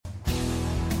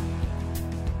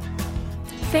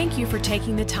Thank you for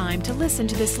taking the time to listen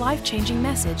to this life-changing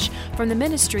message from the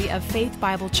ministry of Faith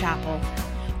Bible Chapel.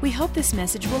 We hope this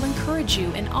message will encourage you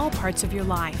in all parts of your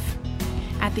life.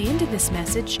 At the end of this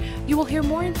message, you will hear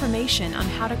more information on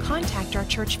how to contact our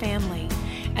church family,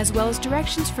 as well as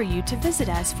directions for you to visit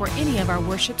us for any of our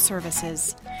worship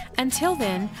services. Until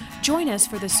then, join us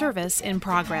for the service in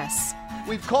progress.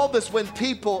 We've called this When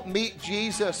People Meet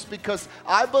Jesus, because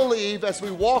I believe as we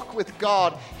walk with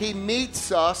God, He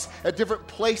meets us at different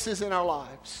places in our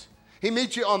lives. He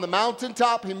meets you on the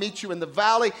mountaintop. He meets you in the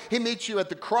valley. He meets you at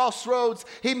the crossroads.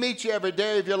 He meets you every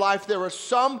day of your life. There are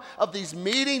some of these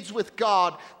meetings with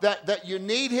God that you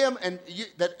need Him and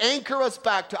that anchor us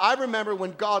back to, I remember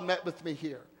when God met with me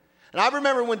here. And I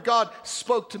remember when God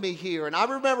spoke to me here. And I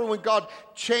remember when God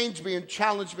changed me and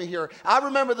challenged me here. I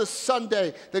remember the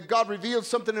Sunday that God revealed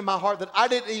something in my heart that I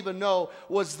didn't even know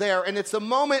was there. And it's a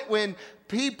moment when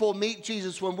people meet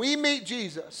Jesus. When we meet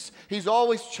Jesus, He's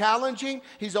always challenging.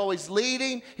 He's always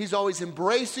leading. He's always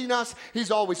embracing us.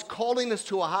 He's always calling us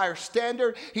to a higher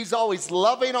standard. He's always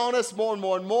loving on us more and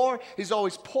more and more. He's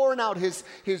always pouring out His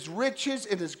riches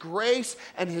and His grace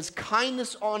and His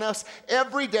kindness on us.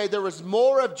 Every day there is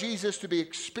more of Jesus to be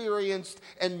experienced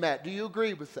and met. Do you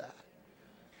agree with that?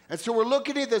 And so we're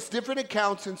looking at this different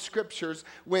accounts in scriptures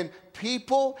when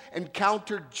people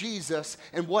encountered Jesus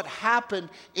and what happened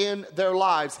in their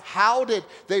lives. How did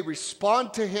they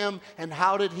respond to Him and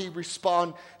how did He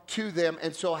respond to them?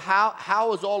 And so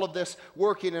how is all of this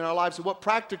working in our lives? And what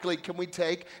practically can we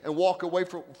take and walk away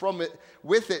from it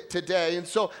with it today? And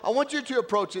so I want you to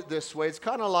approach it this way. It's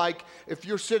kind of like if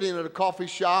you're sitting at a coffee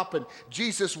shop and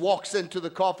Jesus walks into the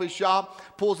coffee shop,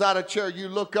 pulls out a chair, you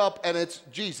look up and it's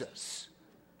Jesus.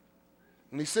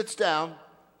 And He sits down,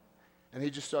 and He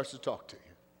just starts to talk to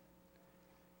you.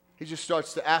 He just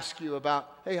starts to ask you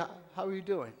about, hey, how are you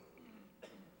doing?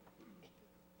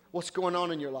 What's going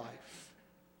on in your life?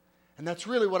 And that's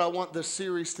really what I want this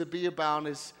series to be about,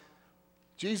 is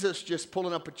Jesus just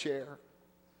pulling up a chair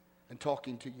and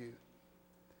talking to you.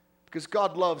 Because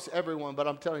God loves everyone, but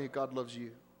I'm telling you, God loves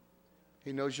you.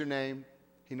 He knows your name.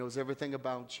 He knows everything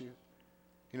about you.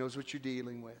 He knows what you're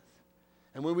dealing with.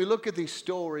 And when we look at these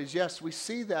stories, yes, we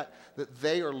see that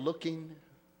they are looking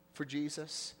for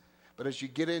Jesus. But as you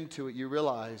get into it, you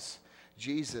realize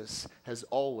Jesus has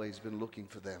always been looking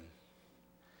for them.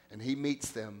 And He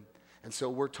meets them. And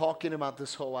so we're talking about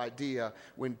this whole idea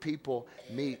when people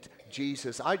meet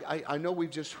Jesus. I know we've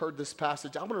just heard this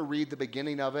passage. I'm going to read the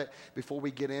beginning of it before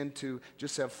we get into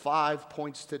just have 5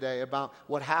 points today about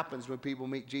what happens when people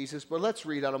meet Jesus. But let's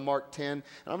read out of Mark 10. And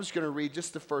I'm just going to read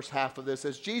just the first half of this.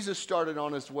 As Jesus started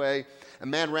on His way, a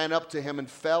man ran up to Him and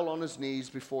fell on his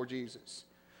knees before Jesus.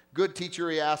 Good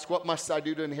teacher, he asked, what must I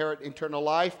do to inherit eternal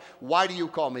life? Why do you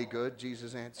call me good?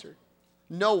 Jesus answered.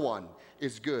 No one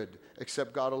is good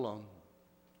except God alone.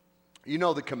 You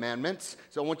know the commandments,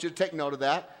 so I want you to take note of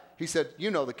that. He said, you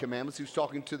know the commandments. He was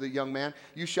talking to the young man.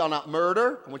 You shall not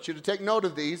murder. I want you to take note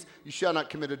of these. You shall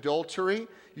not commit adultery.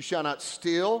 You shall not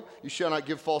steal. You shall not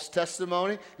give false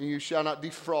testimony. And you shall not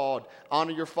defraud.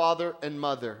 Honor your father and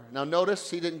mother. Now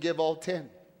notice he didn't give all 10.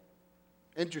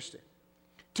 Interesting.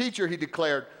 Teacher, he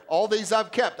declared, all these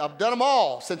I've kept. I've done them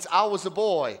all since I was a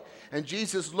boy. And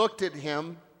Jesus looked at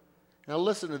him, now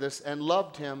listen to this, and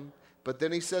loved him. But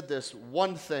then He said this,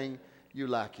 one thing you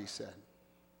lack, He said.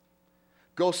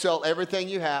 Go sell everything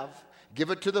you have,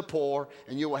 give it to the poor,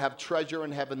 and you will have treasure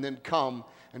in heaven. Then come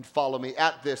and follow me.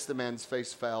 At this, the man's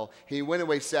face fell. He went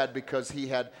away sad because he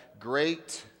had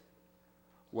great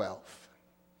wealth.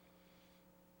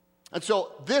 And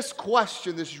so this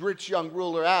question this rich young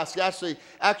ruler asked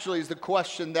actually is the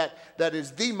question that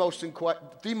is the most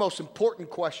important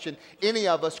question any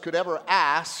of us could ever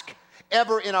ask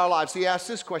ever in our lives. He asked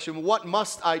this question, what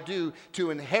must I do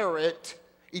to inherit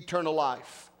eternal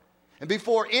life? And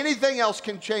before anything else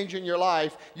can change in your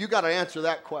life, you got to answer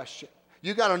that question.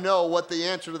 You got to know what the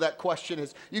answer to that question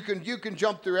is. You can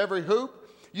jump through every hoop.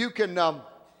 You can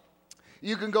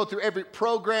go through every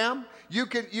program. You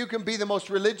can be the most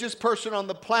religious person on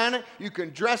the planet. You can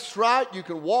dress right. You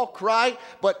can walk right.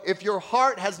 But if your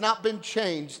heart has not been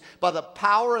changed by the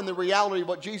power and the reality of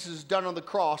what Jesus has done on the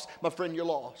cross, my friend, you're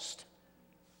lost.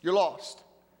 You're lost.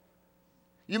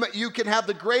 You can have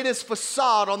the greatest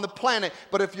facade on the planet,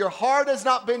 but if your heart has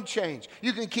not been changed,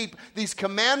 you can keep these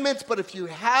commandments, but if you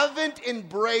haven't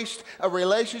embraced a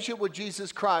relationship with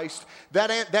Jesus Christ,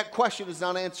 that question is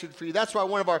not answered for you. That's why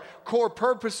one of our core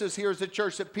purposes here as a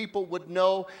church that people would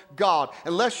know God.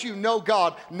 Unless you know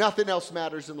God, nothing else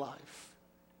matters in life.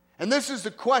 And this is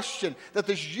the question that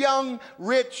this young,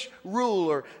 rich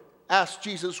ruler asked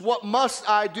Jesus, what must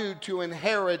I do to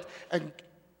inherit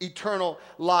eternal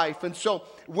life. And so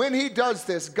when he does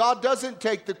this, God doesn't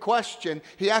take the question.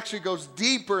 He actually goes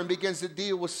deeper and begins to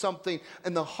deal with something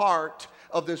in the heart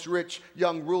of this rich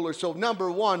young ruler. So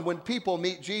number one, when people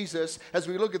meet Jesus, as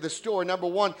we look at the story, number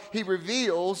one, he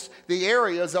reveals the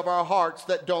areas of our hearts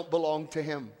that don't belong to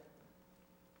him.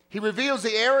 He reveals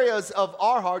the areas of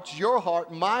our hearts, your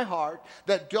heart, my heart,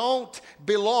 that don't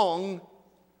belong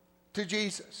to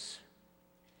Jesus.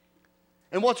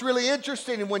 And what's really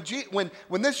interesting,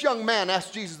 when this young man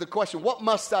asked Jesus the question, what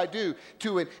must I do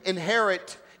to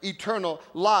inherit eternal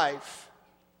life?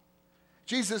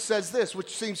 Jesus says this,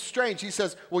 which seems strange. He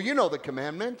says, well, you know the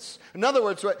commandments. In other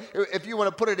words, if you want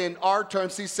to put it in our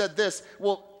terms, he said this,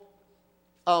 well,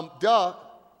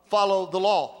 follow the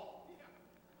law.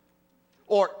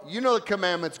 Or, you know the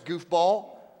commandments,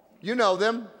 goofball. You know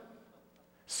them.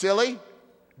 Silly.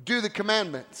 Do the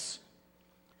commandments.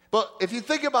 But if you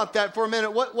think about that for a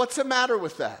minute, what's the matter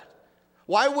with that?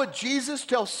 Why would Jesus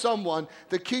tell someone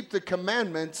to keep the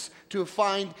commandments to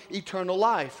find eternal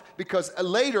life? Because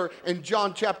later in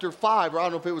John chapter 5, or I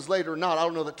don't know if it was later or not, I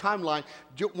don't know the timeline,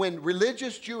 when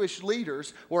religious Jewish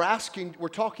leaders were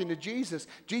talking to Jesus,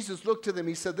 Jesus looked to them,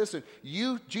 he said, listen,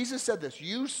 Jesus said this,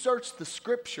 you search the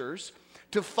scriptures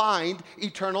to find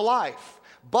eternal life.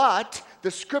 But the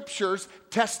scriptures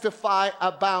testify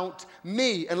about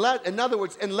me. In other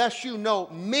words, unless you know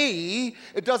me,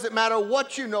 it doesn't matter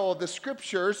what you know of the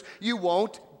scriptures, you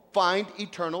won't find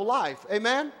eternal life.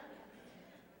 Amen?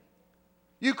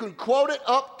 You can quote it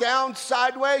up, down,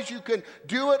 sideways. You can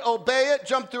do it, obey it,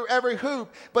 jump through every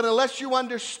hoop. But unless you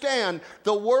understand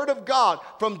the Word of God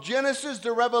from Genesis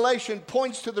to Revelation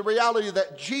points to the reality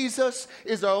that Jesus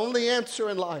is our only answer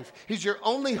in life. He's your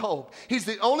only hope. He's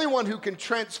the only one who can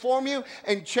transform you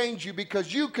and change you,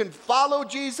 because you can follow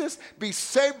Jesus, be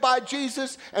saved by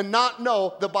Jesus, and not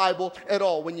know the Bible at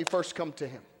all when you first come to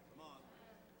Him.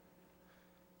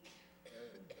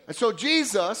 And so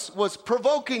Jesus was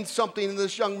provoking something in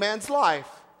this young man's life.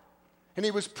 And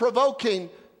he was provoking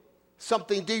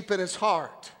something deep in his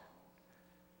heart.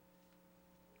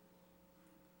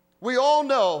 We all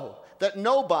know that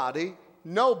nobody,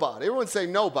 everyone say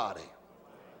nobody,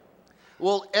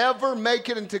 will ever make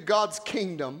it into God's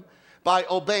kingdom by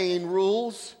obeying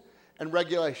rules and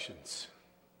regulations.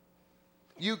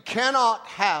 You cannot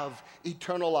have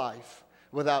eternal life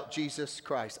without Jesus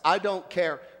Christ. I don't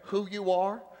care who you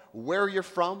are, where you're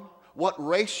from, what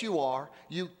race you are,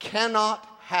 you cannot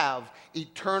have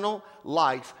eternal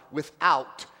life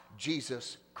without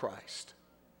Jesus Christ.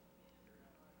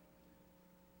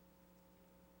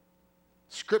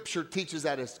 Scripture teaches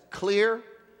that as clear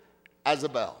as a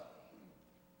bell.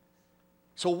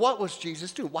 So what was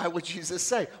Jesus doing? Why would Jesus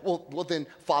say, well, then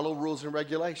follow rules and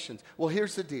regulations? Well,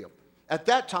 here's the deal. At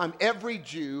that time, every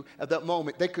Jew at that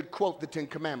moment, they could quote the 10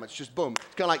 Commandments. Just boom.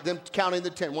 It's kind of like them counting the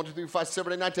 10. 1, 2, 3, 4, 5,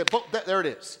 7, 8, 9, 10. Boom, there it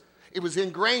is. It was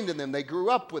ingrained in them. They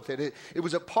grew up with it. It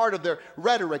was a part of their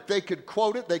rhetoric. They could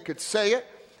quote it. They could say it.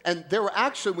 And there were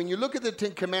actually, when you look at the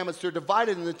 10 Commandments, they're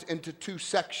divided into two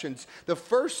sections. The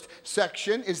first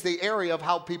section is the area of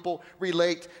how people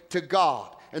relate to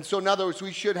God. And so in other words,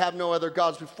 we should have no other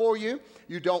gods before you.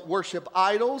 You don't worship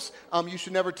idols. You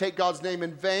should never take God's name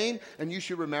in vain. And you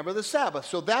should remember the Sabbath.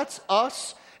 So that's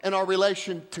us and our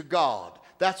relation to God.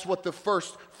 That's what the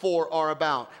first 4 are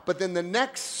about. But then the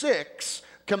next 6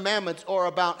 commandments are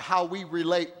about how we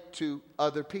relate to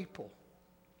other people.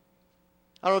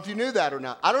 I don't know if you knew that or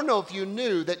not. I don't know if you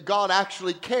knew that God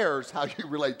actually cares how you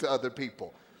relate to other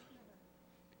people.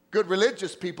 Good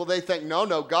religious people, they think,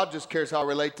 no, God just cares how I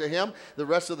relate to Him. The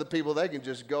rest of the people, they can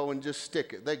just go and just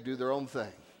stick it. They can do their own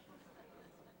thing.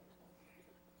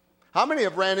 How many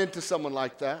have ran into someone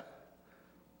like that?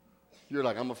 You're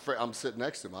like, I'm afraid I'm sitting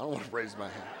next to him. I don't want to raise my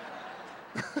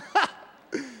hand.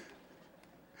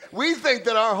 We think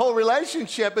that our whole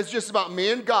relationship is just about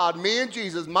me and God, me and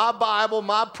Jesus, my Bible,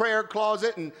 my prayer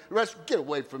closet, and the rest. Get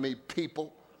away from me,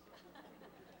 people.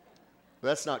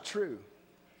 That's not true.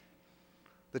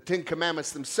 The 10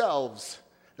 Commandments themselves,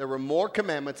 there were more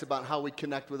commandments about how we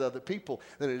connect with other people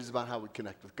than it is about how we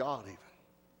connect with God even.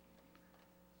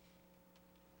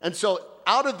 And so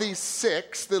out of these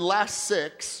 6, the last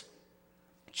 6,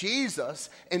 Jesus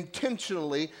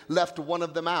intentionally left one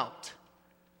of them out.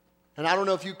 And I don't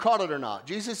know if you caught it or not.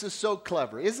 Jesus is so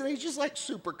clever, isn't he? He's just like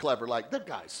super clever, like that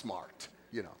guy's smart,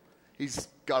 you know. He's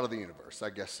God of the universe, I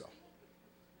guess so.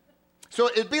 So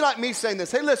it'd be like me saying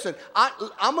this. Hey, listen,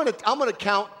 I'm gonna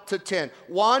count to 10.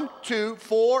 1, 2,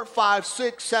 4, 5,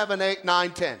 6, 7, 8,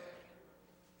 9, 10.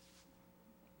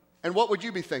 And what would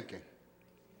you be thinking?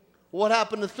 What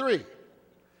happened to 3?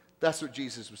 That's what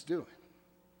Jesus was doing.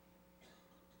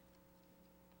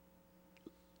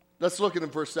 Let's look at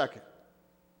them for a second.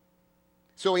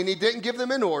 So he didn't give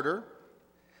them in order,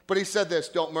 but he said this: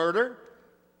 don't murder.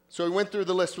 So he went through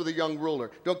the list with a young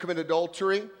ruler. Don't commit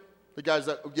adultery. The guy's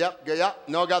like, yep,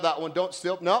 no, I got that one. Don't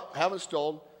steal. Nope, haven't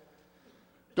stolen.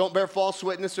 Don't bear false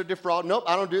witness or defraud. Nope,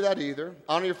 I don't do that either.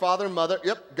 Honor your father and mother.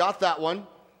 Yep, got that one.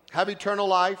 Have eternal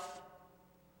life.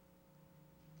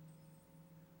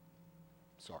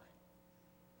 Sorry.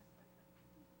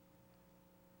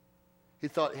 He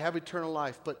thought, have eternal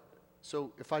life. But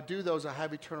so if I do those, I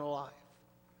have eternal life.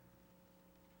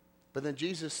 But then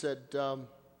Jesus said, you're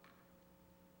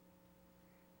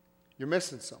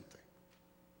missing something.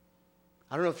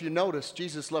 I don't know if you noticed,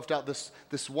 Jesus left out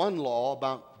this one law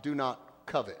about do not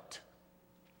covet.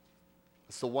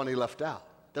 That's the one he left out.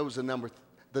 That was the number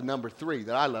 3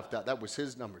 that I left out. That was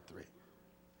his number 3.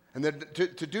 And then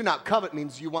to do not covet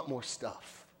means you want more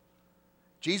stuff.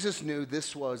 Jesus knew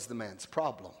this was the man's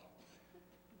problem.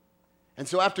 And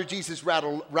so after Jesus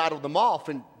rattled them off,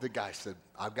 and the guy said,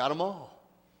 I've got them all.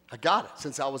 I got it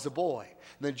since I was a boy.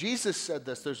 And then Jesus said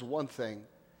this: there's one thing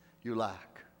you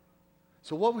lack.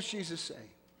 So what was Jesus saying?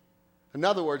 In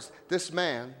other words, this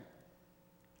man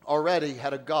already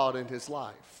had a God in his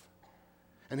life.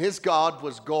 And his God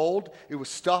was gold, it was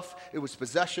stuff, it was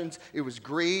possessions, it was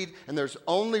greed, and there's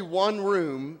only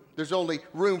room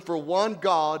for one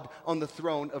God on the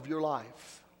throne of your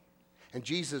life. And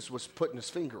Jesus was putting his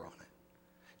finger on it.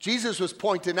 Jesus was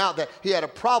pointing out that he had a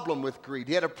problem with greed.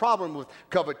 He had a problem with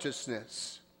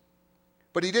covetousness.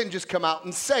 But he didn't just come out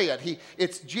and say it.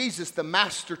 It's Jesus, the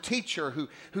master teacher,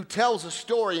 who tells a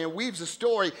story and weaves a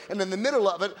story. And in the middle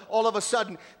of it, all of a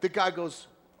sudden, the guy goes,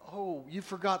 oh, you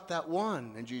forgot that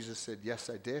one. And Jesus said, yes,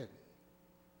 I did.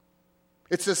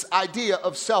 It's this idea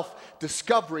of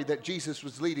self-discovery that Jesus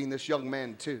was leading this young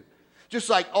man to. Just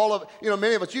like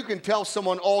many of us, you can tell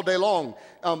someone all day long,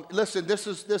 listen, this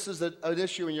is an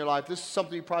issue in your life. This is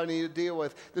something you probably need to deal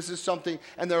with. This is something,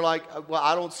 and they're like, well,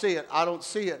 I don't see it. I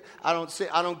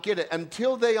don't get it.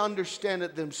 Until they understand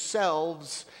it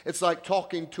themselves, it's like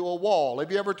talking to a wall. Have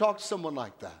you ever talked to someone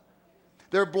like that?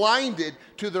 They're blinded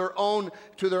to their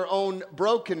own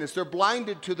brokenness. They're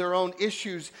blinded to their own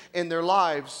issues in their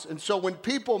lives. And so when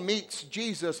people meet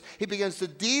Jesus, he begins to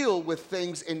deal with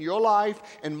things in your life,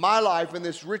 in my life, in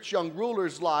this rich young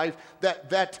ruler's life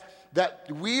that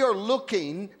we are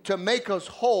looking to make us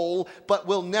whole, but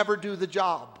will never do the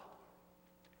job.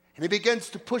 And he begins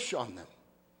to push on them.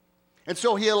 And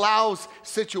so he allows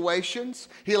situations,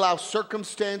 he allows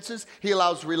circumstances, he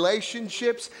allows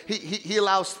relationships, he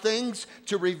allows things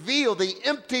to reveal the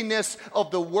emptiness of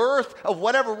the worth of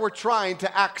whatever we're trying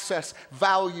to access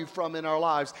value from in our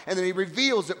lives. And then he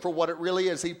reveals it for what it really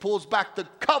is. He pulls back the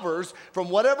covers from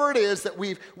whatever it is that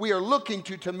we are looking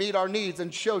to meet our needs,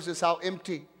 and shows us how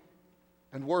empty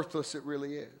and worthless it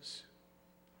really is.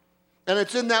 And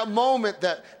it's in that moment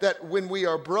that when we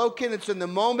are broken, it's in the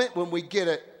moment when we get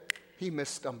it. He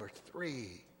missed number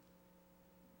 3,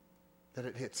 that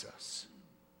it hits us.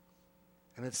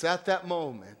 And it's at that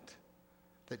moment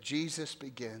that Jesus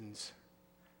begins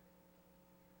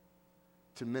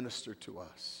to minister to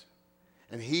us.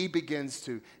 And he begins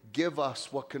to give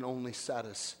us what can only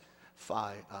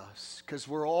satisfy us. Because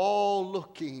we're all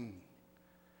looking.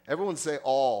 Everyone say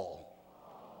all.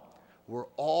 We're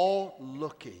all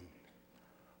looking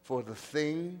for the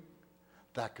thing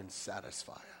that can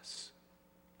satisfy us.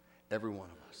 Every one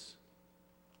of us.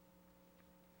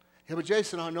 Yeah, but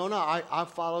Jason, I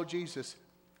follow Jesus.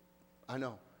 I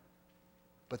know.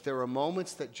 But there are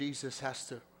moments that Jesus has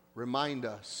to remind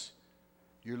us,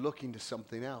 you're looking to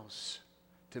something else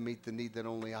to meet the need that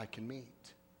only I can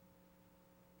meet.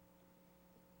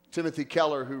 Timothy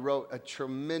Keller, who wrote a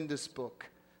tremendous book,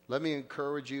 let me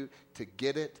encourage you to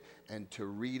get it and to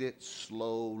read it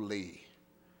slowly.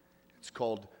 It's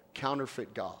called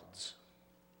Counterfeit Gods.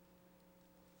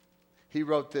 He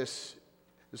wrote this.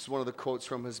 This is one of the quotes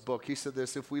from his book. He said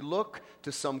this: if we look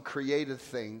to some created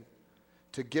thing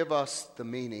to give us the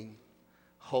meaning,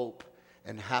 hope,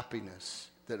 and happiness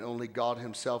that only God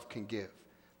himself can give,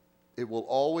 it will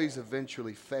always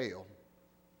eventually fail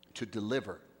to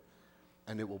deliver,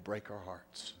 and it will break our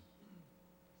hearts.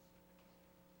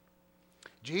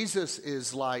 Jesus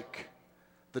is like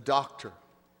the doctor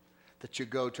that you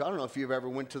go to. I don't know if you've ever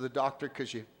went to the doctor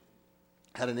because you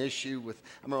had an issue with,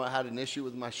 I remember I had an issue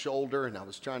with my shoulder, and I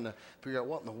was trying to figure out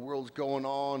what in the world's going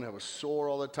on. I was sore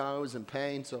all the time. I was in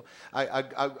pain. So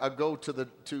I go to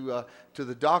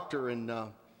the doctor, and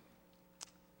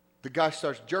the guy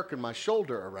starts jerking my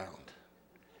shoulder around.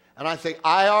 And I think,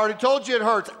 I already told you it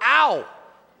hurts. Ow!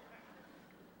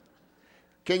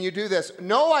 Can you do this?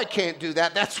 No, I can't do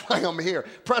that. That's why I'm here.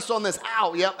 Press on this.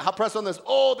 Ow, yep. I'll press on this.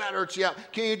 Oh, that hurts.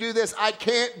 Yep. Can you do this? I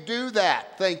can't do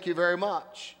that. Thank you very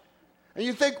much. And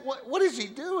you think, what is he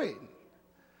doing?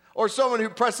 Or someone who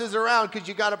presses around because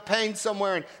you got a pain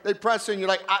somewhere and they press and you're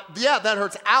like, yeah, that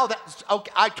hurts. Ow, that's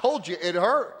okay. I told you it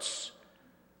hurts.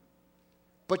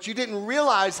 But you didn't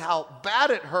realize how bad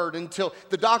it hurt until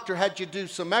the doctor had you do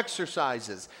some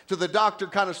exercises. Till the doctor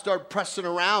kind of started pressing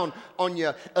around on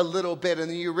you a little bit.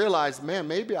 And then you realize, man,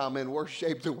 maybe I'm in worse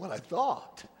shape than what I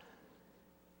thought.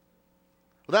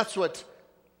 Well, that's what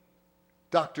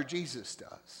Dr. Jesus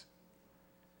does.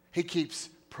 He keeps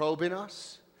probing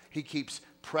us. He keeps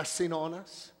pressing on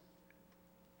us.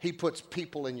 He puts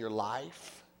people in your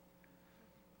life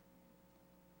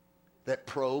that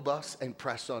probe us and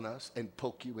press on us and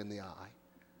poke you in the eye.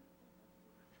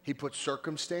 He puts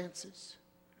circumstances.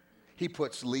 He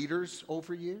puts leaders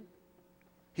over you.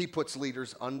 He puts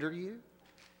leaders under you.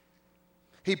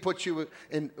 He puts you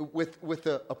in with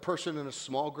a person in a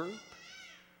small group.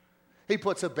 He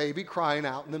puts a baby crying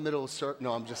out in the middle of service.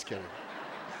 No, I'm just kidding.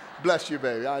 Bless you,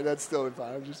 baby. That's still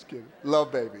fine. I'm just kidding.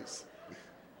 Love babies.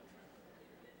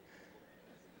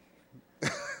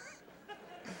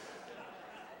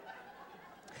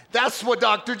 That's what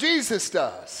Dr. Jesus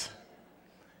does.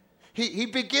 He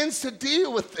begins to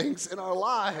deal with things in our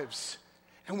lives.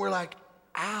 And we're like,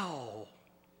 ow.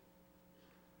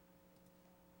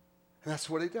 And that's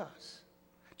what he does.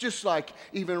 Just like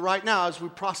even right now as we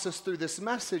process through this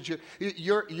message,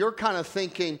 you're kind of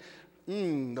thinking,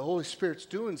 the Holy Spirit's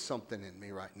doing something in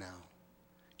me right now.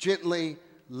 Gently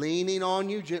leaning on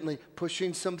you, gently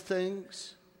pushing some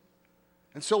things.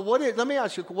 And so let me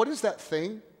ask you, what is that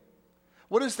thing?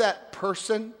 What is that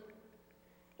person?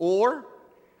 Or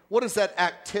what is that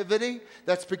activity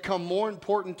that's become more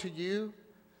important to you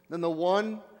than the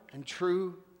one and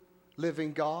true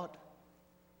living God?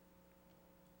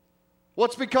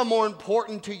 What's become more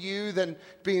important to you than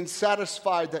being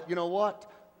satisfied that, you know what?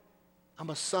 I'm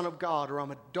a son of God or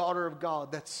I'm a daughter of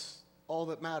God. That's all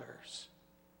that matters.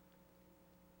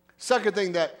 Second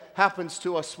thing that happens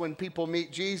to us when people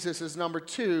meet Jesus is number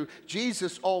 2,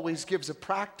 Jesus always gives a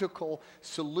practical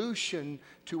solution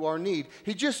to our need.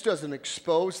 He just doesn't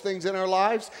expose things in our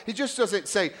lives. He just doesn't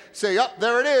say, oh,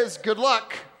 there it is, good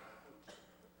luck.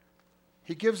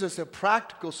 He gives us a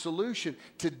practical solution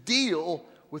to deal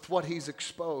with what he's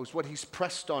exposed, what he's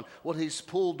pressed on, what he's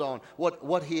pulled on,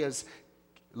 what he has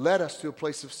led us to a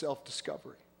place of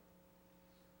self-discovery.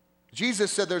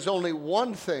 Jesus said there's only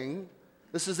one thing.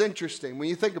 This is interesting. When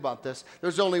you think about this,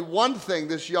 there's only one thing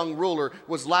this young ruler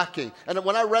was lacking. And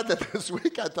when I read that this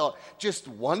week, I thought, just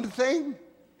one thing?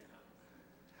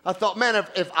 I thought, man,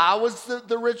 if I was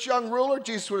the rich young ruler,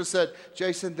 Jesus would have said,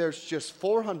 Jason, there's just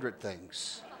 400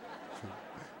 things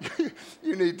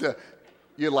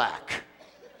you lack.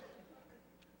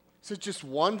 So just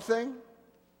one thing?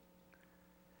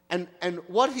 And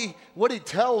what he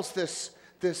tells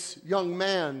this young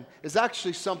man is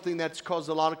actually something that's caused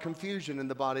a lot of confusion in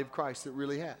the body of Christ. It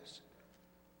really has.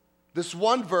 This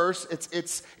one verse,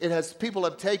 it has people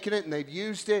have taken it and they've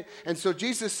used it. And so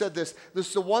Jesus said this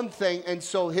is the one thing. And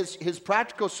so his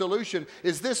practical solution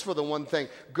is this for the one thing.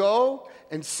 Go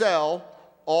and sell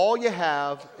all you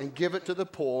have and give it to the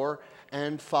poor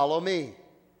and follow me.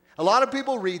 A lot of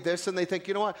people read this and they think,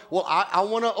 you know what? Well, I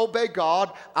want to obey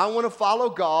God. I want to follow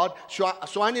God.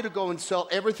 So I need to go and sell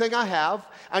everything I have.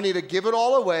 I need to give it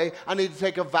all away. I need to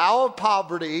take a vow of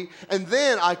poverty. And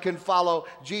then I can follow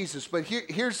Jesus. But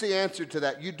here's the answer to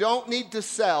that. You don't need to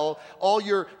sell all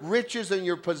your riches and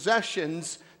your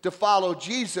possessions to follow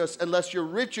Jesus unless your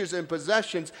riches and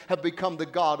possessions have become the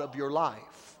God of your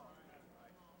life.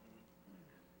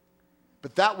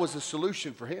 But that was a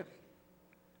solution for him.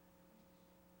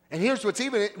 And here's what's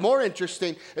even more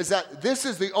interesting is that this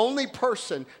is the only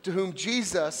person to whom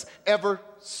Jesus ever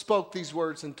spoke these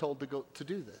words and told to go to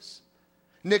do this.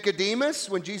 Nicodemus,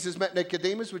 when Jesus met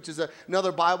Nicodemus, which is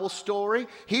another Bible story,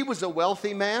 he was a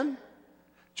wealthy man.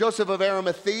 Joseph of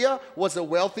Arimathea was a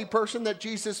wealthy person that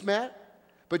Jesus met.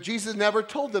 But Jesus never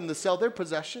told them to sell their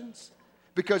possessions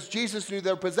because Jesus knew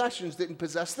their possessions didn't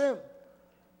possess them.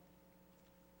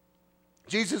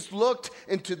 Jesus looked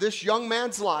into this young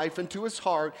man's life, into his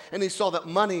heart, and he saw that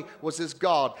money was his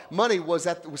God. Money was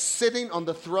sitting on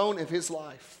the throne of his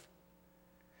life.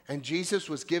 And Jesus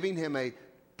was giving him a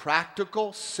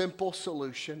practical, simple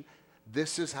solution.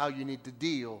 This is how you need to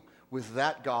deal with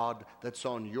that God that's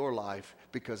on your life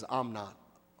because I'm not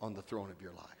on the throne of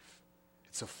your life.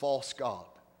 It's a false God.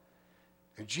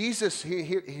 And Jesus,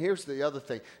 here's the other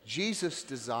thing. Jesus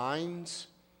designs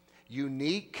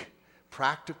unique,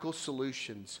 practical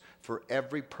solutions for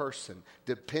every person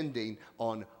depending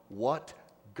on what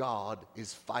God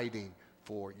is fighting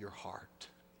for your heart.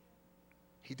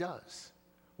 He does.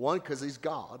 One, because he's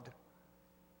God.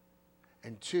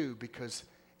 And two, because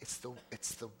it's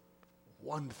the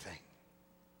one thing.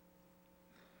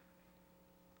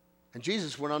 And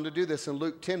Jesus went on to do this in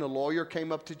Luke 10. A lawyer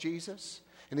came up to Jesus,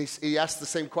 and he asked the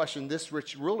same question. This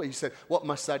rich ruler, he said, what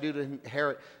must I do to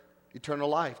inherit eternal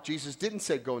life? Jesus didn't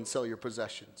say, go and sell your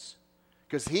possessions.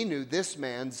 Because he knew this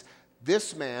man,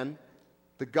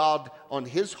 the God on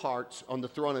his heart, on the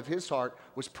throne of his heart,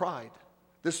 was pride.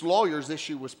 This lawyer's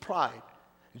issue was pride.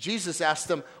 Jesus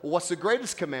asked him, well, what's the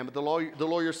greatest commandment? The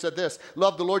lawyer said this,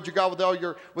 love the Lord your God with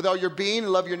all your being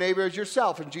and love your neighbor as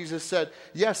yourself. And Jesus said,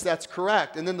 yes, that's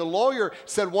correct. And then the lawyer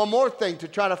said one more thing to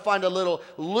try to find a little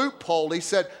loophole. He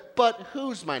said, but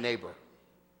who's my neighbor?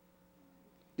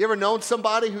 You ever known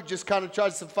somebody who just kind of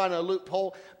tries to find a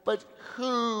loophole? But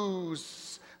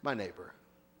who's my neighbor?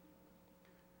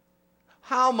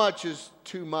 How much is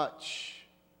too much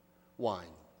wine?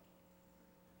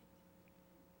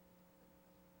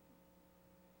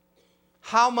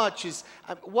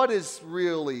 What does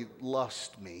really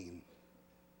lust mean?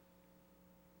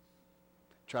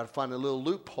 Try to find a little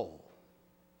loophole.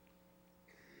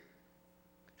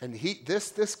 And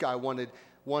this guy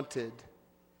wanted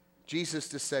Jesus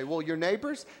to say, well, your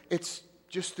neighbors, it's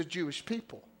just the Jewish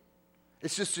people.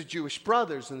 It's just the Jewish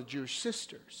brothers and the Jewish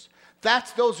sisters.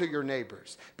 Those are your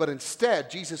neighbors. But instead,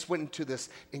 Jesus went into this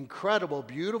incredible,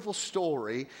 beautiful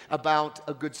story about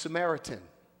a Good Samaritan,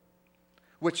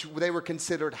 which they were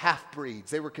considered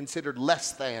half-breeds. They were considered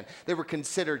less than. They were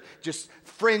considered just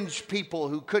fringe people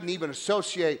who couldn't even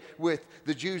associate with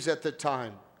the Jews at the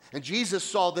time. And Jesus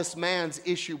saw this man's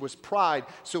issue was pride,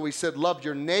 so he said, love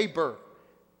your neighbor,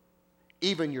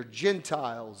 even your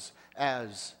Gentiles,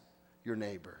 as your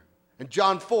neighbor. In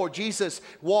John 4, Jesus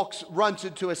runs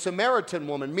into a Samaritan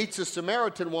woman, meets a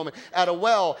Samaritan woman at a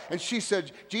well, and she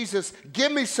said, Jesus,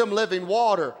 give me some living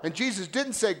water. And Jesus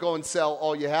didn't say, go and sell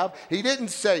all you have. He didn't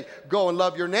say, go and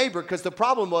love your neighbor, because the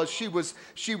problem was she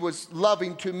was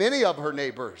loving too many of her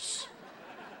neighbors.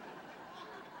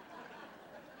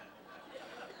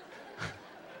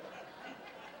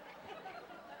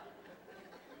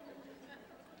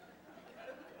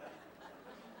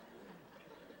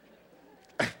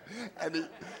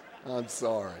 I'm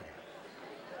sorry.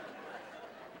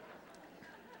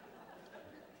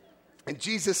 And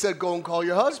Jesus said, go and call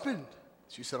your husband.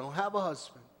 She said, I don't have a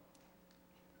husband.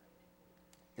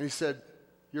 And he said,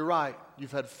 you're right.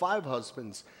 You've had 5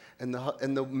 husbands, and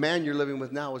the man you're living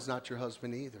with now is not your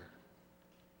husband either.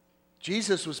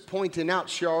 Jesus was pointing out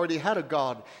she already had a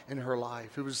God in her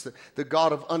life. It was the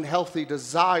God of unhealthy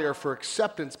desire for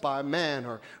acceptance by a man,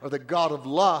 or the God of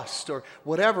lust, or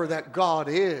whatever that God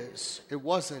is. It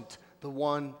wasn't the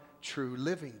one true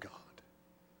living God.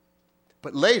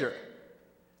 But later,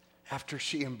 after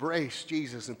she embraced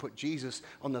Jesus and put Jesus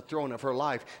on the throne of her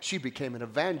life, she became an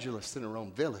evangelist in her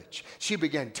own village. She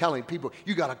began telling people,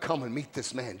 you got to come and meet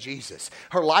this man, Jesus.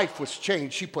 Her life was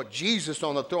changed. She put Jesus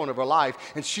on the throne of her life,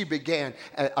 and she began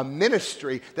a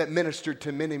ministry that ministered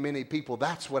to many, many people.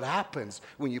 That's what happens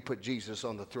when you put Jesus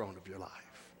on the throne of your life.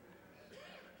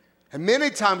 And many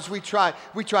times we try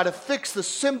to fix the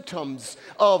symptoms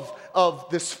of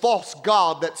this false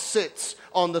God that sits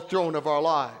on the throne of our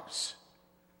lives.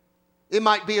 It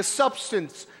might be a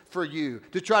substance for you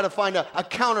to try to find a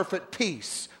counterfeit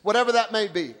peace, whatever that may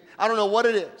be. I don't know what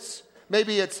it is.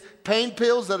 Maybe it's pain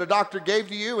pills that a doctor gave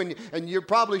to you, and you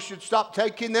probably should stop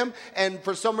taking them. And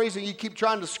for some reason, you keep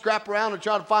trying to scrap around and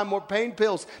try to find more pain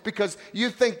pills because you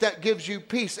think that gives you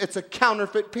peace. It's a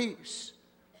counterfeit peace.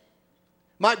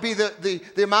 Might be the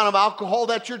amount of alcohol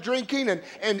that you're drinking, and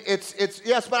it's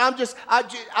yes, but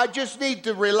I just need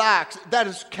to relax. That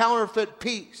is counterfeit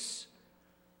peace.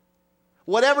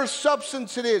 Whatever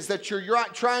substance it is that you're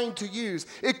trying to use,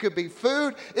 it could be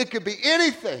food, it could be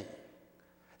anything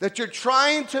that you're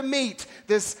trying to meet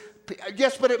this,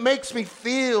 yes, but it makes me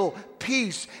feel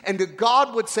peace. And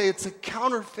God would say it's a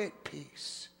counterfeit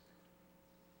peace.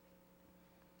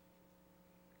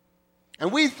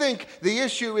 And we think the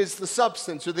issue is the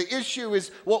substance, or the issue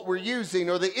is what we're using,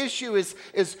 or the issue is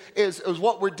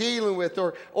what we're dealing with,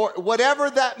 or whatever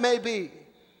that may be.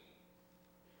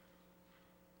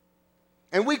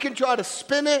 And we can try to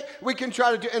spin it. We can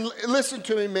try to do, and listen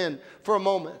to me, men, for a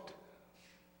moment.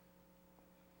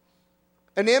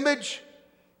 An image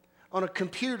on a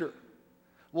computer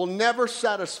will never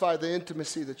satisfy the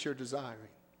intimacy that you're desiring.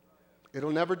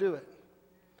 It'll never do it.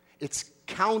 It's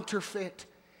counterfeit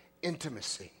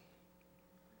intimacy.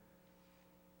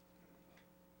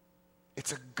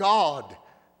 It's a God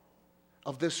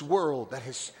of this world that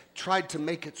has tried to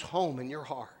make its home in your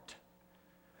heart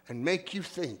and make you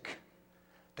think,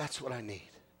 that's what I need.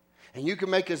 And you can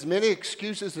make as many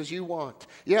excuses as you want.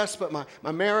 Yes, but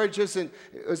my marriage isn't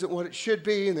what it should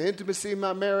be, and the intimacy of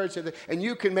my marriage. And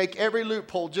you can make every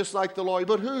loophole just like the lawyer.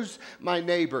 But who's my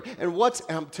neighbor? And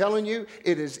I'm telling you,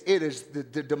 it is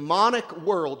the demonic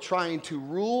world trying to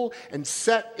rule and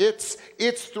set its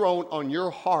throne on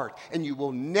your heart. And you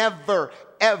will never,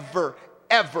 ever,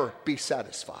 ever be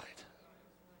satisfied.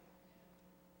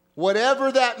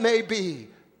 Whatever that may be,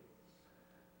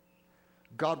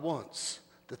 God wants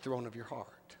the throne of your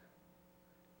heart.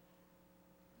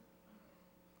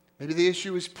 Maybe the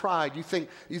issue is pride. You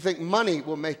think money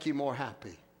will make you more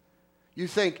happy. You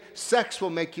think sex will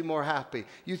make you more happy.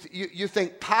 You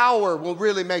think power will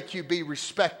really make you be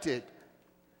respected.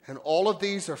 And all of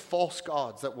these are false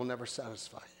gods that will never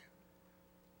satisfy you.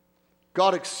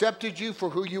 God accepted you for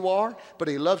who you are, but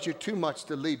He loves you too much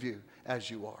to leave you as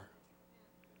you are.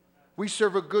 We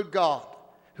serve a good God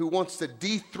who wants to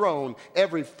dethrone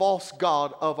every false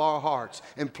god of our hearts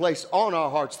and place on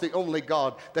our hearts the only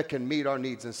God that can meet our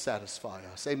needs and satisfy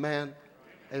us. Amen?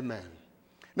 Amen.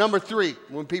 Number 3,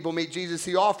 when people meet Jesus,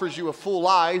 He offers you a full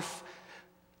life,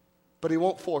 but He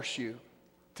won't force you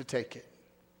to take it.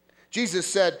 Jesus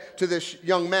said to this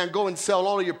young man, go and sell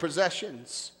all of your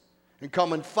possessions and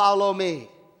come and follow me.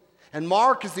 And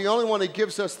Mark is the only one that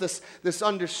gives us this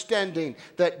understanding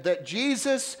that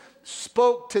Jesus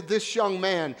spoke to this young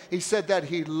man. He said that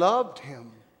He loved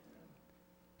him.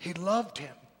 He loved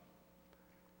him.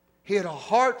 He had a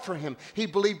heart for him. He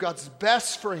believed God's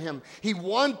best for him. He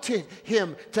wanted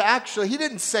him to He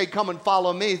didn't say, come and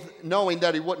follow me, knowing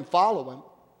that he wouldn't follow him.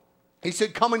 He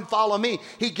said, come and follow me.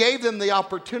 He gave them the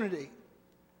opportunity.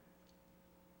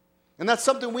 And that's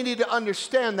something we need to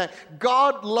understand, that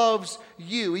God loves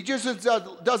you. He just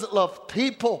doesn't love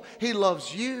people. He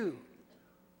loves you.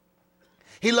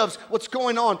 He loves what's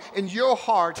going on in your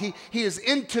heart. He is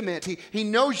intimate. He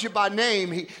knows you by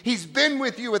name. He's been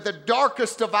with you at the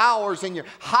darkest of hours and your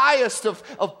highest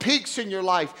of peaks in your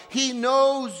life. He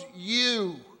knows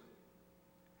you.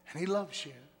 And He loves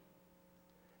you.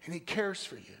 And He cares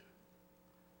for you.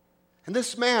 And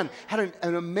this man had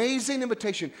an amazing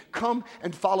invitation. Come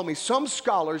and follow me. Some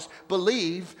scholars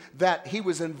believe that he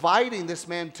was inviting this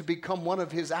man to become one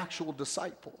of his actual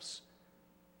disciples.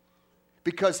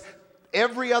 Because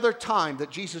every other time that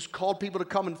Jesus called people to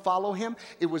come and follow Him,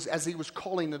 it was as He was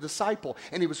calling a disciple.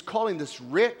 And He was calling this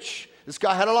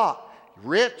guy had a lot.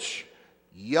 Rich,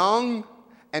 young,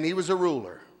 and he was a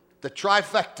ruler. The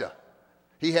trifecta.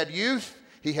 He had youth,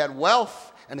 he had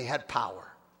wealth, and he had power.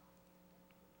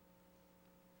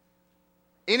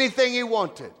 Anything he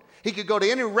wanted. He could go to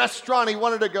any restaurant he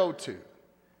wanted to go to.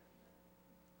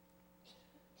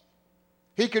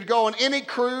 He could go on any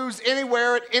cruise,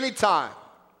 anywhere, at any time,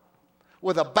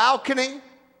 with a balcony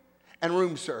and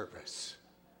room service.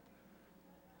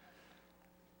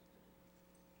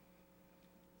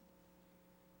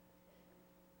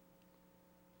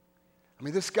 I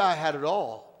mean, this guy had it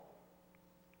all.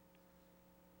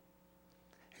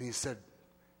 And he said,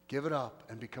 give it up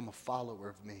and become a follower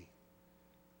of me.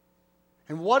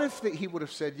 And what if he would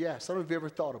have said yes? I don't know if you ever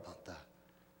thought about that.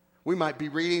 We might be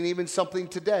reading even something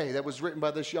today that was written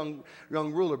by this young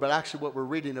ruler, but actually what we're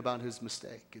reading about his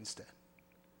mistake instead.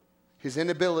 His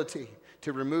inability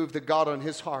to remove the God on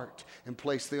his heart and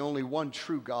place the only one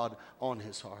true God on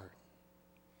his heart.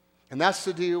 And that's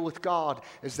the deal with God,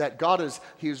 is that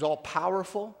He is all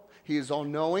powerful, He is all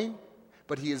knowing,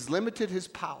 but He has limited His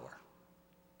power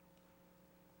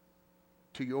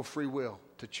to your free will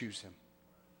to choose Him.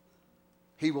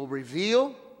 He will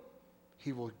reveal,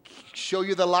 He will show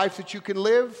you the life that you can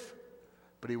live,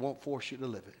 but He won't force you to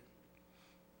live it.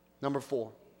 Number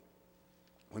 4,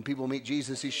 when people meet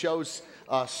Jesus, He shows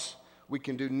us we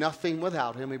can do nothing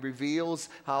without Him. He reveals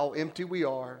how empty we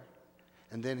are,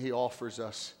 and then He offers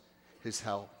us His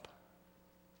help.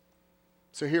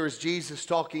 So here is Jesus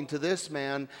talking to this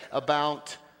man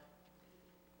about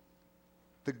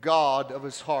the God of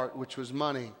his heart, which was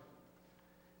money.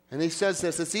 And He says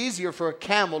this: it's easier for a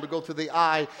camel to go through the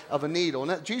eye of a needle.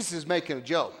 And Jesus is making a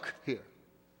joke here.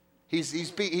 He's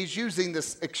using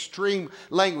this extreme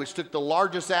language. Took the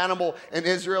largest animal in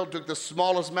Israel, took the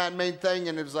smallest man-made thing,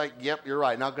 and it was like, yep, you're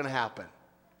right, not going to happen.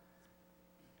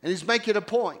 And He's making a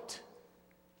point.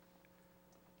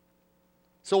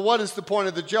 So what is the point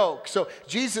of the joke? So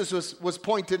Jesus was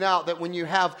pointing out that when you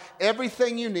have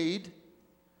everything you need,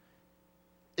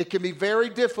 it can be very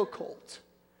difficult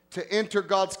to enter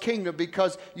God's kingdom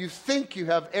because you think you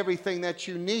have everything that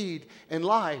you need in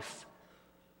life.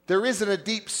 there isn't a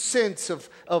deep sense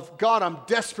of God, I'm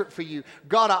desperate for you.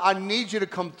 God, I need you to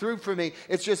come through for me.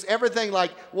 It's just everything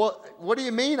like, well, what do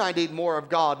you mean I need more of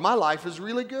God? My life is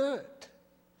really good.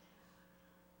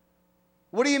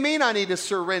 What do you mean I need to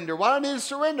surrender? Why do I need to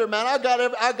surrender, man? I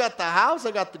got the house,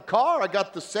 I got the car, I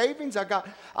got the savings, I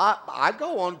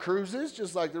go on cruises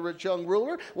just like the rich young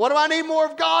ruler. What do I need more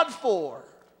of God for?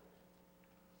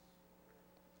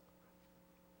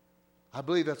 I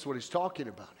believe that's what he's talking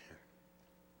about here.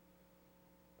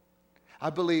 I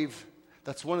believe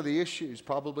that's one of the issues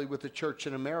probably with the church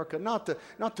in America. Not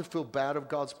to feel bad of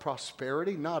God's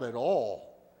prosperity, not at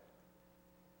all.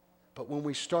 But when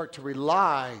we start to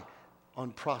rely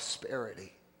on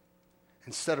prosperity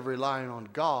instead of relying on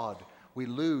God, we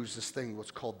lose this thing, what's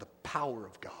called the power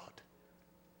of God.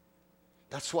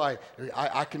 That's why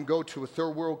I can go to a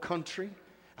third world country,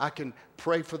 I can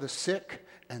pray for the sick,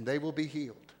 and they will be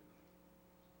healed.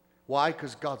 Why?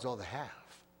 Because God's all they have.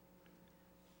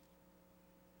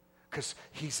 Because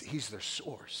he's their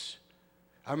source.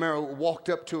 I remember I walked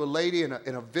up to a lady in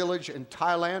a village in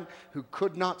Thailand who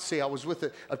could not see. I was with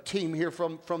a team here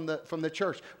from the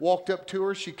church. Walked up to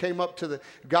her. She came up to the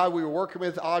guy we were working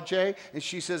with, Ajay, and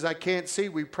she says, I can't see.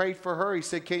 We prayed for her. He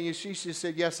said, can you see? She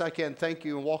said, yes, I can. Thank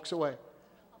you, and walks away.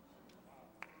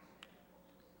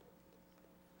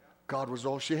 God was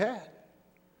all she had.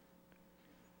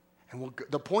 And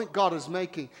the point God is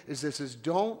making is this, is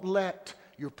don't let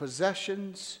your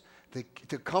possessions,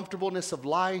 the comfortableness of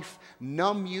life,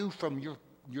 numb you from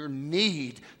your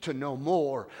need to know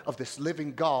more of this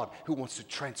living God who wants to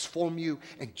transform you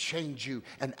and change you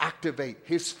and activate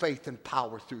his faith and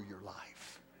power through your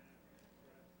life.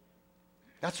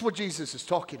 That's what Jesus is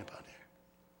talking about here.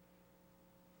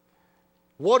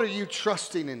 What are you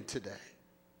trusting in today?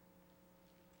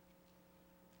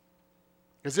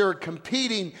 Is there a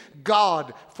competing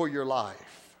God for your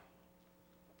life?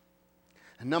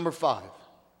 And number 5.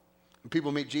 When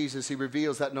people meet Jesus, he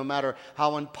reveals that no matter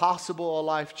how impossible a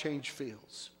life change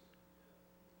feels,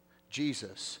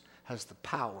 Jesus has the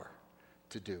power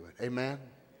to do it. Amen?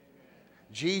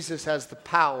 Jesus has the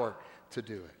power to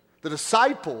do it. The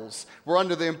disciples were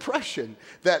under the impression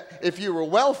that if you were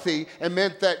wealthy, it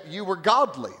meant that you were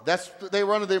godly. They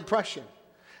were under the impression.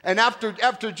 And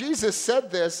after Jesus said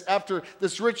this, after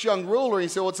this rich young ruler, he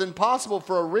said, well, it's impossible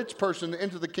for a rich person to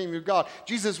enter the kingdom of God.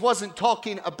 Jesus wasn't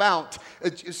talking about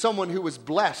someone who was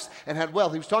blessed and had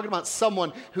wealth. He was talking about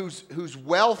someone whose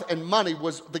wealth and money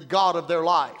was the God of their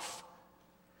life.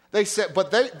 They said,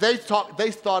 but they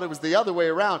thought it was the other way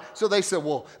around. So they said,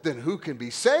 well, then who can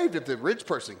be saved if the rich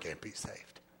person can't be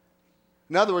saved?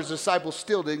 In other words, the disciples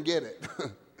still didn't get it.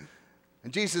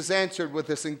 And Jesus answered with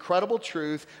this incredible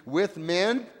truth, with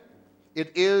men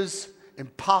it is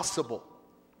impossible,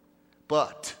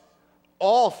 but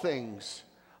all things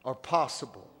are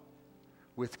possible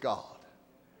with God,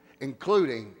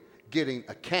 including getting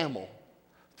a camel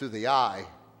through the eye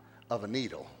of a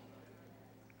needle.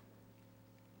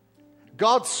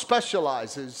 God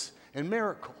specializes in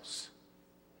miracles.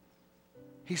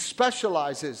 He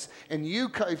specializes in you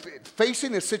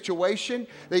facing a situation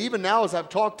that even now as I've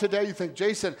talked today, you think,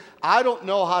 Jason, I don't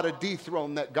know how to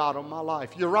dethrone that God on my life.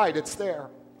 You're right, it's there.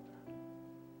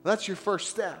 That's your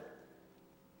first step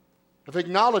of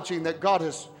acknowledging that God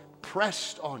has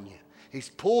pressed on you. He's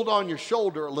pulled on your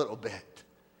shoulder a little bit.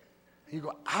 And you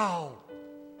go, ow.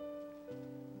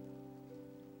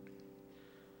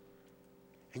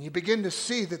 And you begin to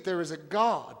see that there is a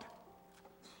God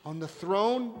on the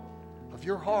throne of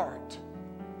your heart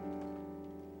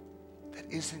that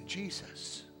isn't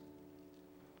Jesus.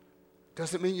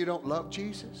 Doesn't mean you don't love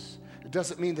Jesus. It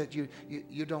doesn't mean that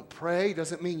you don't pray. It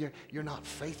doesn't mean you're not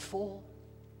faithful.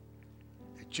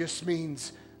 It just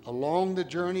means along the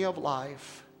journey of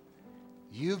life,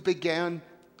 you've began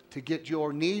to get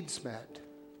your needs met,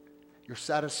 your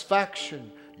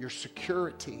satisfaction, your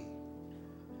security,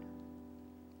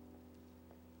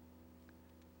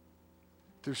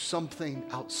 there's something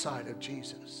outside of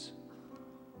Jesus.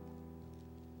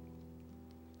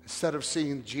 Instead of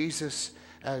seeing Jesus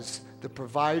as the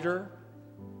provider,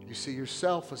 you see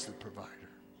yourself as the provider.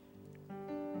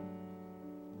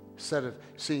 Instead of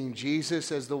seeing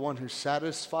Jesus as the one who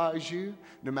satisfies you,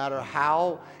 no matter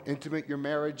how intimate your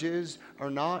marriage is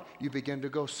or not, you begin to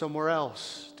go somewhere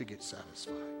else to get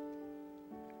satisfied.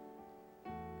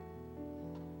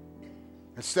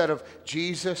 Instead of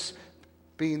Jesus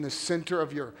being the center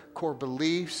of your core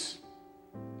beliefs,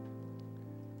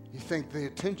 you think the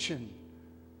attention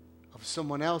of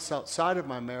someone else outside of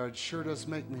my marriage sure does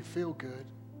make me feel good.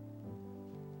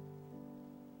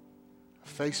 A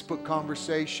Facebook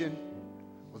conversation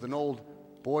with an old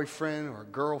boyfriend or a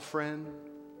girlfriend,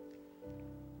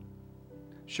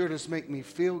 Sure does make me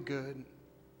feel good.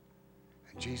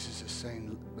 And Jesus is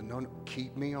saying, but no,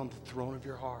 keep me on the throne of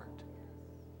your heart.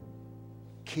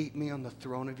 Keep me on the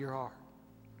throne of your heart.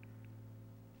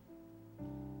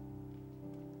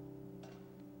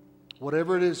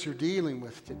 Whatever it is you're dealing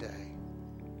with today,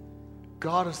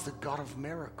 God is the God of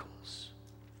miracles.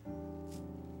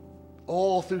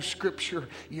 All through Scripture,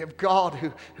 you have God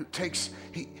who takes,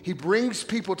 he brings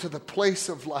people to the place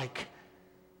of like,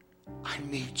 I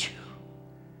need you.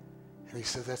 And he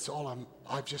said, that's all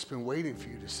I've just been waiting for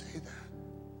you to say that.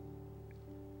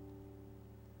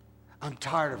 I'm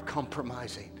tired of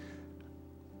compromising.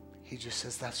 He just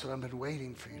says, that's what I've been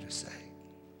waiting for you to say.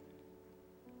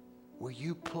 Will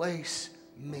you place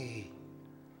me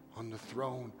on the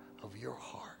throne of your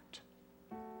heart?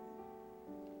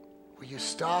 Will you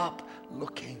stop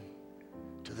looking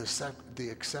to the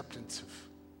acceptance of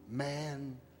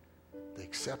man, the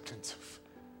acceptance of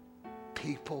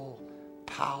people,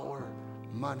 power,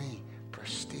 money,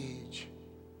 prestige,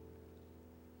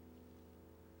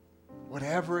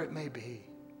 whatever it may be,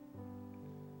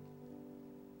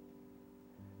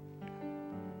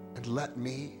 and let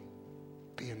me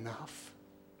be enough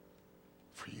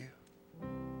for you?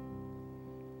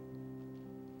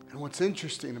 And what's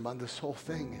interesting about this whole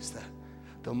thing is that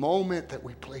the moment that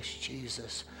we place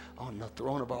Jesus on the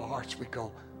throne of our hearts, we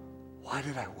go, why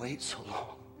did I wait so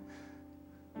long?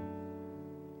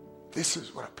 This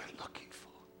is what I've been looking for.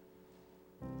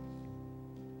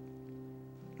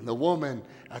 And the woman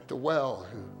at the well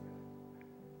who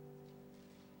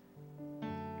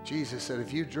Jesus said,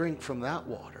 if you drink from that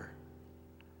water,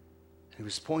 he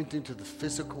was pointing to the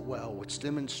physical well, which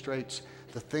demonstrates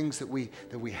the things that we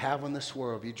have in this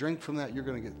world. If you drink from that, you're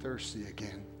going to get thirsty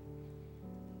again.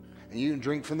 And you can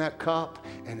drink from that cup,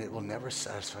 and it will never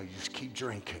satisfy you. Just keep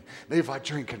drinking. Maybe if I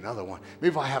drink another one.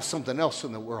 Maybe if I have something else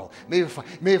in the world. Maybe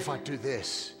if I do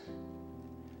this.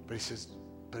 But he says,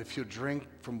 but if you drink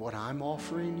from what I'm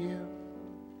offering you,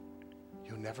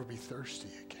 you'll never be thirsty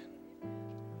again.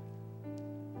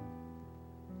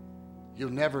 You'll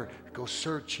never go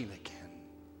searching again.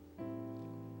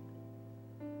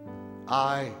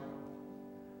 I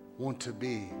want to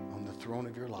be on the throne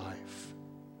of your life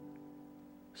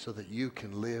so that you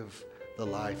can live the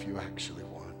life you actually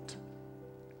want.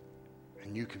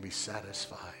 And you can be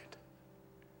satisfied.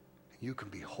 And you can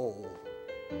be whole.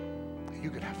 And you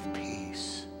can have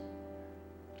peace.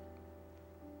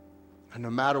 And no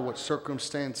matter what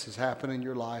circumstances happen in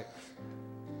your life,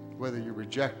 whether you're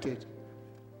rejected,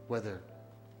 whether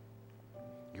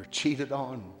you're cheated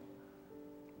on,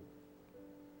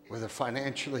 whether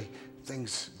financially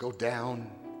things go down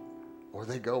or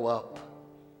they go up,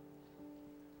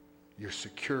 your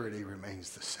security remains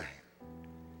the same.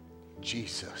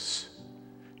 Jesus,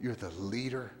 you're the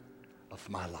leader of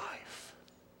my life.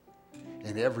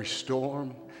 In every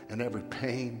storm and every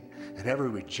pain and every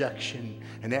rejection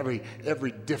and every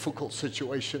difficult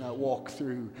situation I walk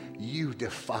through, you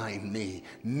define me.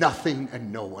 Nothing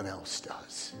and no one else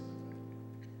does.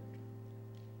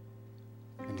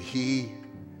 And he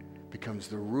becomes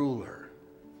the ruler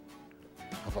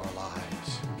of our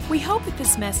lives. We hope that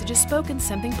this message has spoken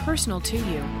something personal to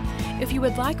you. If you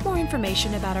would like more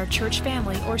information about our church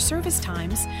family or service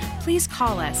times, please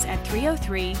call us at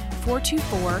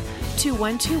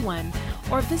 303-424-2121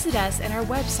 or visit us at our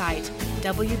website,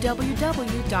 www.fbci.org.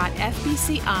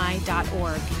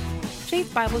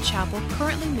 Faith Bible Chapel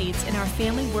currently meets in our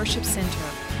Family Worship Center,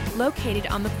 located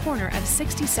on the corner of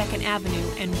 62nd Avenue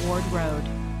and Ward Road.